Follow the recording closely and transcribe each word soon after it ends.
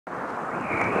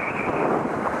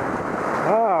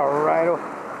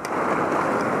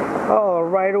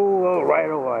Alright,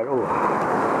 alright.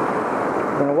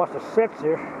 I'm gonna watch the sets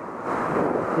here.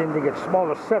 Then they get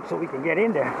smaller sets so we can get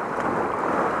in there.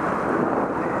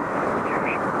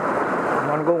 I'm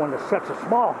gonna go when the sets are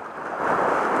small.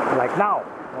 Like now.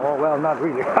 Oh well, not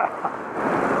really. We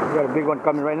got a big one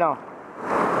coming right now.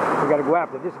 We gotta go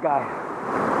after this guy.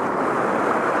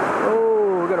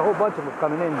 Oh, we got a whole bunch of them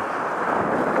coming in.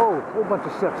 Oh, a whole bunch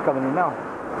of sets coming in now.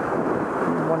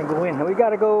 We want to go in. We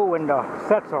gotta go when the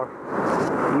sets are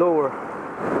lower.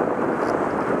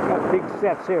 Got big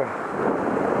sets here.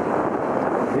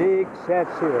 Big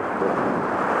sets here.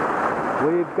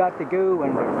 We've got to go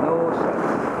when there's no sets.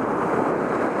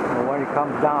 And when it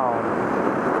comes down.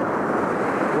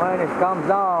 When it comes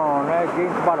down, that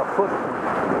gains about a foot.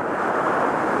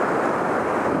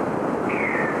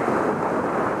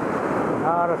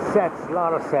 Lot of sets,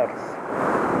 lot of sets.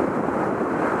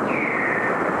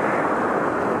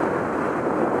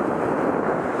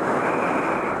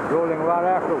 Rolling right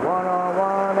after one on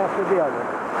one after the other.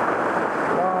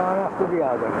 One after the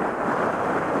other.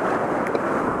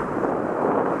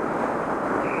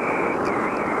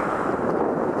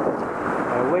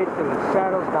 I wait till it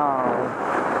settles down.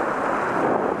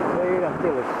 Wait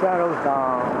until it settles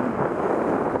down.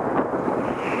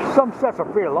 Some sets are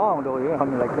pretty long though, you know, I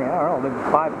mean, like, I don't know, maybe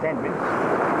 5-10 minutes.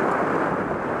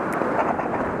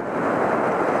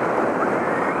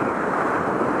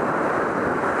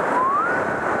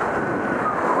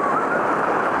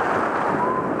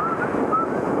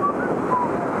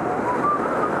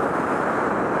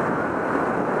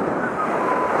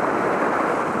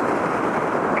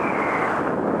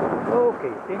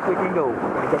 Okay, think we can go. We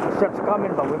got the sets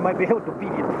coming, but we might be able to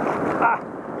beat it.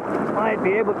 Might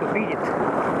be able to beat it.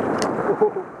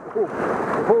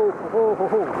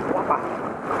 Whoppa.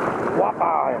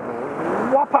 Whoppa.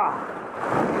 Whoppa.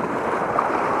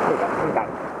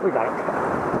 We got it.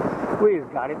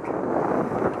 We've got it.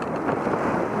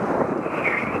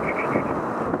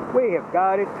 We have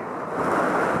got it.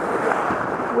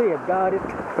 We have got it.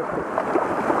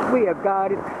 We have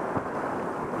got it.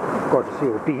 Of course, the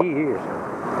COPE here.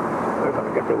 We're going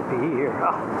to get the OPE here.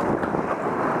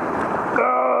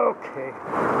 Okay.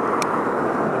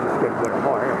 Let's get a bit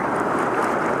more here.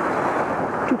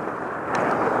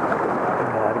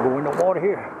 Gotta go in the water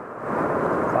here.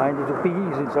 Find these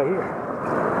OPEs inside here.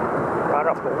 Right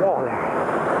off the wall there.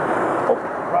 Oh,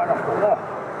 right off the wall.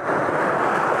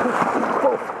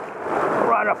 Oh,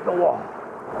 right off the wall.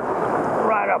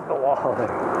 Right off the wall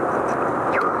there.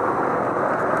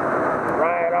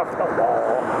 Right off the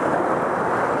wall.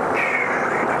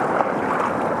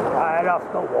 Right off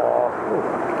the wall.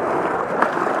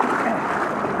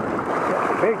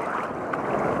 That's big.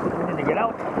 We need to get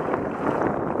out.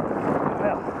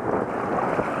 Well,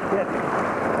 get.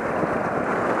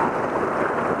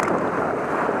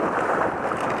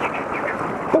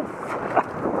 Poof.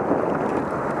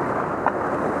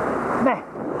 Nah.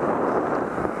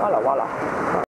 Walla walla.